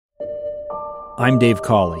I'm Dave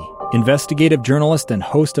Cawley, investigative journalist and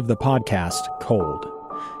host of the podcast Cold.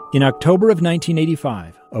 In October of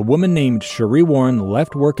 1985, a woman named Cherie Warren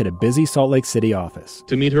left work at a busy Salt Lake City office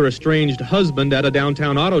to meet her estranged husband at a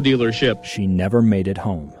downtown auto dealership. She never made it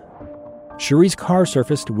home. Cherie's car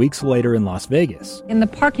surfaced weeks later in Las Vegas. In the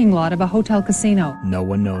parking lot of a hotel casino. No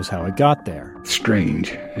one knows how it got there.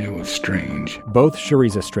 Strange. It was strange. Both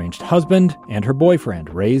Cherie's estranged husband and her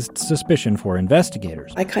boyfriend raised suspicion for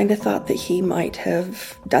investigators. I kind of thought that he might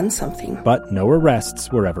have done something. But no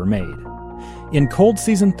arrests were ever made. In Cold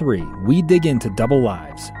Season 3, we dig into double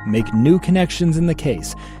lives, make new connections in the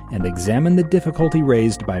case, and examine the difficulty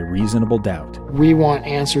raised by reasonable doubt. We want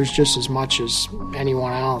answers just as much as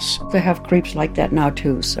anyone else. They have creeps like that now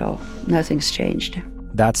too, so nothing's changed.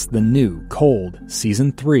 That's the new Cold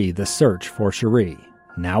Season 3, The Search for Cherie,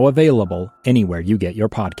 now available anywhere you get your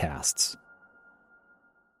podcasts.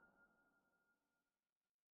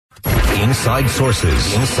 Inside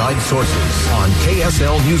Sources on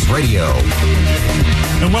KSL News Radio.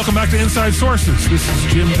 And welcome back to Inside Sources. This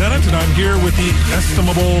is Jim Bennett, and I'm here with the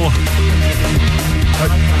estimable...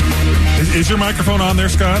 Is your microphone on there,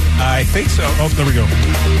 Scott? I think so. Oh, there we go.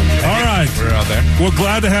 All right. We're out there. Well,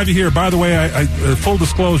 glad to have you here. By the way, I full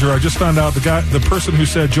disclosure, I just found out the person who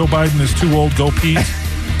said Joe Biden is too old, go Pete.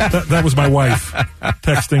 That was my wife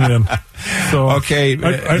texting in. So okay,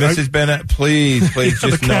 Mrs. Bennett, please just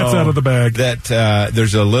the cat's know out of the bag. That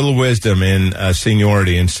there's a little wisdom in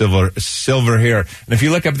seniority and silver hair. And if you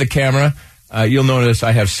look up at the camera, you'll notice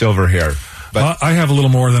I have silver hair. But I have a little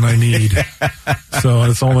more than I need, so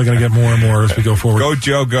it's only going to get more and more as we go forward. Go,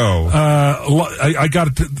 Joe, go. I got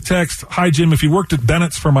a text. Hi, Jim. If you worked at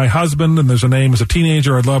Bennett's for my husband and there's a name as a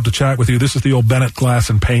teenager, I'd love to chat with you. This is the old Bennett Glass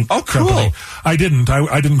and Paint company. I didn't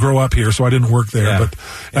grow up here, so I didn't work there. Yeah.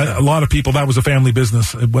 But a lot of people, that was a family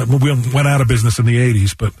business. We went out of business in the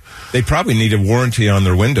 80s, but they probably need a warranty on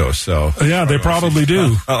their windows. So yeah, they probably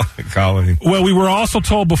do. Colony. Well, we were also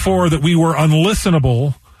told before that we were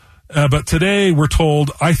unlistenable. But today we're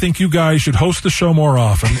told, I think you guys should host the show more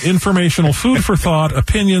often. Informational, food for thought,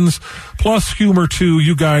 opinions, plus humor too.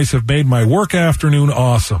 You guys have made my work afternoon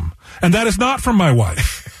awesome. And that is not from my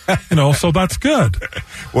wife. So that's good.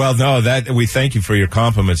 Well, no, we thank you for your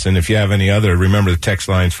compliments. And if you have any other, remember the text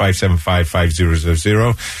line's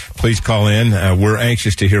 575-5000. Please call in. We're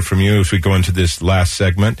anxious to hear from you as we go into this last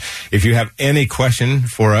segment. If you have any question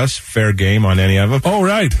for us, fair game on any of them. Oh,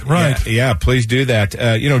 right. Yeah, please do that.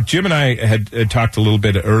 Jim and I had talked a little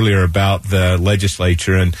bit earlier about the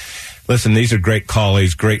legislature, and listen, these are great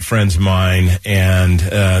colleagues, great friends of mine, and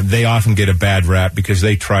they often get a bad rap because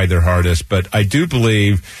they try their hardest. But I do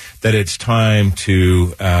believe that it's time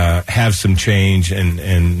to have some change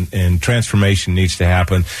and transformation needs to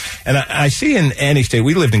happen. And I see in any state,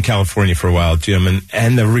 we lived in California for a while, Jim,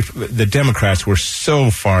 and the Democrats were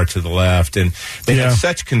so far to the left, and they had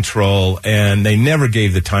such control, and they never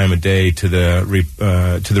gave the time of day to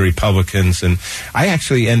the Republicans. And I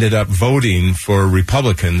actually ended up voting for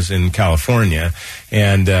Republicans in California,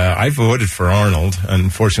 and I voted for Arnold.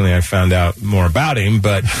 Unfortunately, I found out more about him,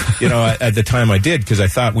 but at the time I did, because I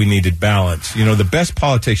thought we needed balance. The best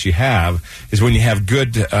politics you have is when you have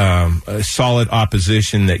good, solid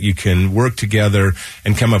opposition that you can work together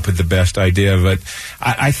and come up with the best idea. But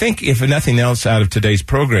I think, if nothing else out of today's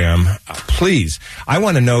program, please, I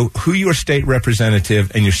want to know who your state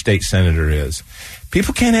representative and your state senator is.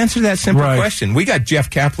 People can't answer that simple question. We got Jeff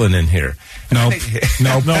Kaplan in here. No,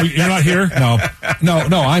 you're not here? No,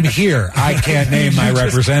 I'm here. I can't name my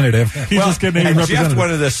representative. Just get named representative. Jeff's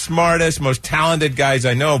one of the smartest, most talented guys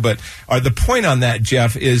I know, but the point on that,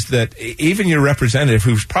 Jeff, is that even your representative,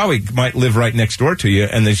 who probably might live right next door to you,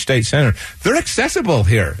 and the state senator, they're accessible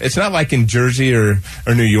here. It's not like in Jersey or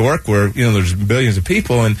New York where, there's billions of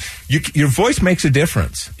people, and your voice makes a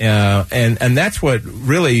difference. And that's what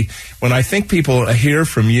really, when I think people hear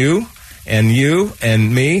from you and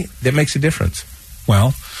me, that makes a difference.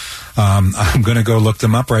 Well, I'm going to go look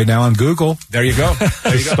them up right now on Google. There you go.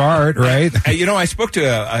 Start, right? I spoke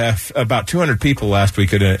to about 200 people last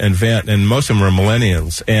week at an event, and most of them were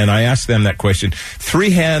millennials. And I asked them that question.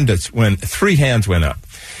 3 hands went up.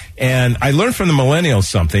 And I learned from the millennials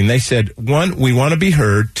something. They said, 1, we want to be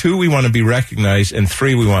heard. 2, we want to be recognized. And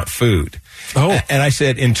 3, we want food. Oh. And I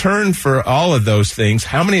said, in turn for all of those things,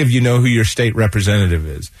 how many of you know who your state representative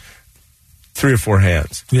is? 3 or 4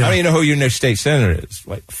 hands. Yeah. How many know who your next state senator is?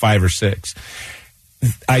 Like 5 or 6.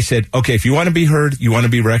 I said, okay, if you want to be heard, you want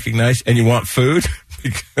to be recognized, and you want food.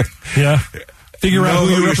 Yeah. Figure out who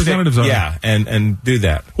your representatives are. Yeah, and do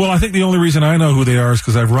that. Well, I think the only reason I know who they are is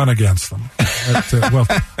because I've run against them.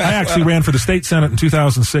 I actually ran for the state Senate in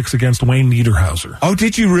 2006 against Wayne Niederhauser. Oh,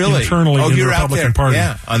 did you really? Internally in the Republican Party.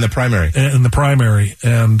 Yeah, on the primary. In the primary.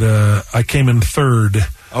 And I came in third.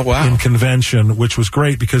 Oh, wow. In convention, which was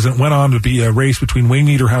great because it went on to be a race between Wayne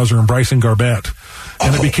Niederhauser and Bryson Garbett.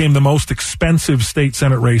 And it became the most expensive state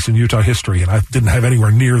Senate race in Utah history, and I didn't have anywhere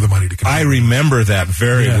near the money to compete. I remember that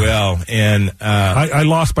very well. And I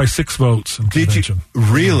lost by 6 votes in convention. Did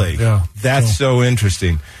you? Really? Yeah. That's so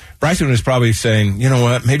interesting. Bryson was probably saying, you know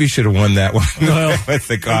what, maybe you should have won that one with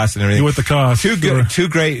the cost and everything. With the cost. Two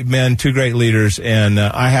great men, 2 great leaders, and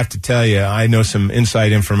I have to tell you, I know some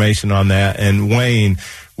inside information on that. And Wayne,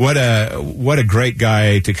 what a great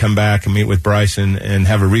guy to come back and meet with Bryson and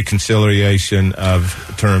have a reconciliation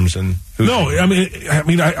of terms. And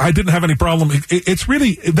I didn't have any problem. It's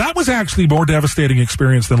really, that was actually a more devastating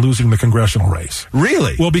experience than losing the congressional race.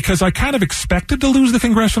 Really? Well, because I kind of expected to lose the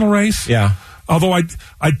congressional race. Yeah. Although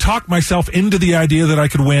I'd talked myself into the idea that I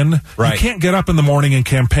could win. Right. You can't get up in the morning and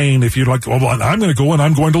campaign if you're like, well, I'm going to go and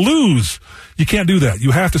I'm going to lose. You can't do that.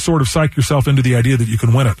 You have to sort of psych yourself into the idea that you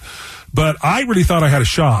can win it. But I really thought I had a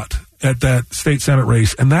shot at that state Senate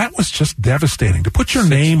race, and that was just devastating. To put your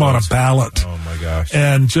name on a ballot. Oh, my gosh.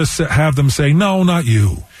 And just have them say, no, not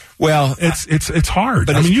you. Well, it's hard.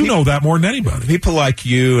 But you know that more than anybody. People like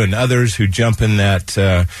you and others who jump in that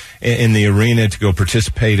in the arena to go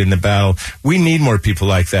participate in the battle. We need more people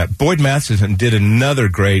like that. Boyd Matheson did another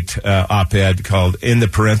great op-ed called "In the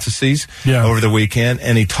Parentheses" over the weekend,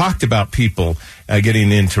 and he talked about people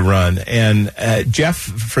getting in to run. And Jeff,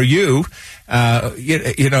 for you.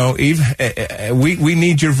 Eve, we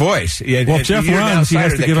need your voice. Well, Jeff runs, he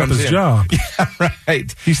has to give up his job. Yeah,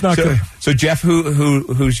 right. He's not good. So, Jeff,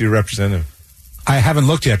 who's your representative? I haven't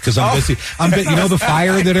looked yet because I'm busy. You know the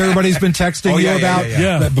fire that everybody's been texting you about?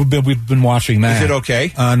 Yeah. We've been watching that. Is it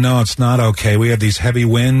okay? No, it's not okay. We had these heavy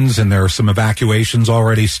winds, and there are some evacuations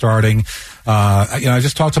already starting. I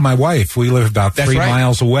just talked to my wife. We live about 3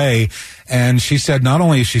 miles away, and she said not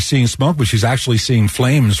only is she seeing smoke, but she's actually seeing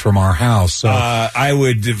flames from our house. So I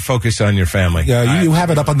would focus on your family. Yeah, you have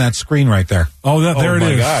it up on that screen right there. Oh, there it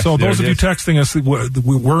is. Gosh, so those of you texting us,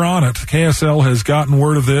 we're on it. KSL has gotten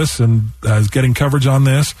word of this and is getting coverage on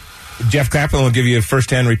this. Jeff Kaplan will give you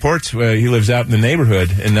first-hand reports. He lives out in the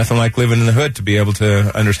neighborhood, and nothing like living in the hood to be able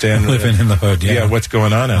to understand. Living in the hood, yeah. What's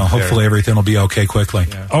going on out there. Hopefully everything will be okay quickly.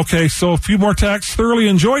 Yeah. Okay, so a few more texts. Thoroughly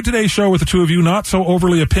enjoyed today's show with the two of you. Not so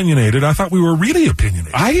overly opinionated. I thought we were really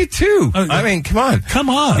opinionated. I did too. I mean, come on. Come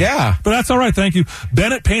on. Yeah. But that's all right, thank you.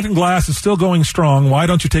 Bennett Paint and Glass is still going strong. Why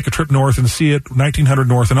don't you take a trip north and see it, 1900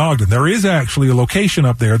 North in Ogden? There is actually a location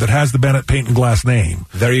up there that has the Bennett Paint and Glass name.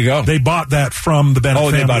 There you go. They bought that from the Bennett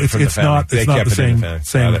family. They bought it from the family. It's not the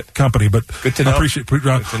same company, but good to know.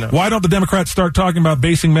 Why don't the Democrats start talking about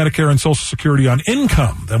basing Medicare and Social Security on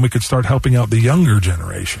income? Then we could start helping out the younger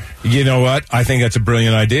generation. You know what? I think that's a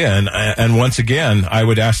brilliant idea. And once again, I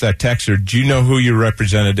would ask that texter, do you know who your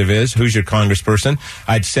representative is? Who's your congressperson?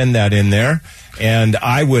 I'd send that in there. And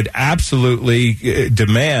I would absolutely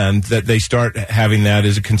demand that they start having that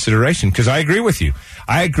as a consideration. Because I agree with you.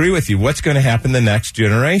 What's going to happen the next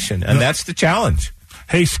generation? And that's the challenge.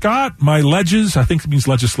 Hey, Scott, my ledges, I think it means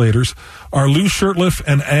legislators, are Lou Shurtleff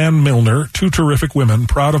and Ann Milner, 2 terrific women.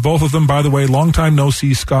 Proud of both of them. By the way, long time no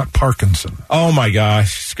see, Scott Parkinson. Oh, my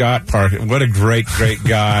gosh, Scott Parkinson. What a great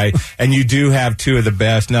guy. And you do have 2 of the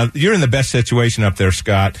best. Now, you're in the best situation up there,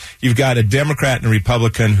 Scott. You've got a Democrat and a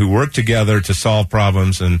Republican who work together to solve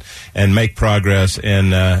problems and make progress.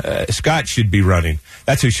 And Scott should be running.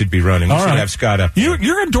 That's who should be running. We should have Scott up there.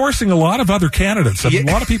 You're endorsing a lot of other candidates. A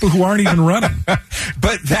lot of people who aren't even running.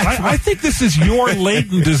 But I think this is your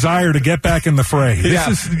latent desire to get back in the fray.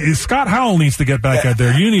 Scott Howell needs to get back out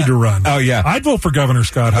there. You need to run. Oh, yeah. I'd vote for Governor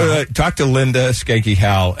Scott Howell. Talk to Linda Skanky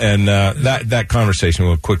Howell, and that conversation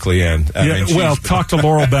will quickly end. Talk to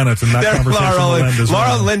Laurel Bennett, and that conversation will end as well.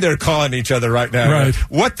 Laurel and Linda are calling each other right now. Right.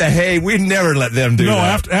 What the hey? We never let them do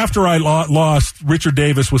that. No, after I lost, Richard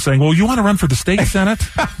Davis was saying, well, you want to run for the state Senate?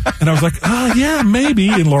 And I was like, yeah, maybe.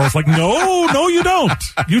 And Laurel's like, no, you don't.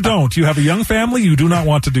 You don't. You have a young family. You do not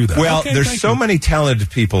want to do that. Well, there's so many talented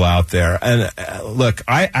people out there. And look,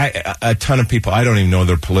 I a ton of people, I don't even know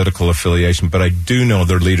their political affiliation, but I do know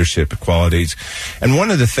their leadership qualities. And one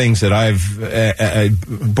of the things that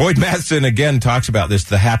Boyd Matheson again talks about this,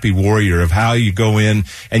 the happy warrior, of how you go in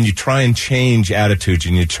and you try and change attitudes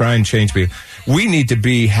and you try and change people. We need to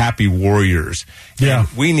be happy warriors. Yeah. And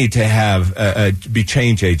we need to have be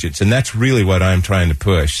change agents. And that's really what I'm trying to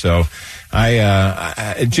push. So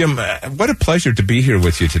Jim, what a pleasure to be here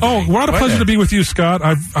with you today. Oh, what a pleasure to be with you, Scott.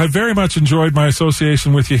 I very much enjoyed my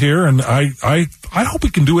association with you here, and I hope we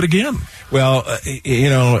can do it again. Well,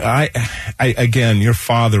 again, your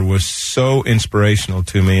father was so inspirational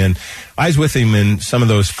to me, and I was with him in some of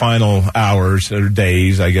those final hours or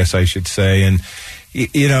days, I guess I should say, and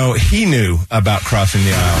he knew about crossing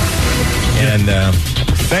the aisle. And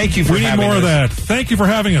thank you for having us. We need more of that. Thank you for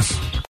having us.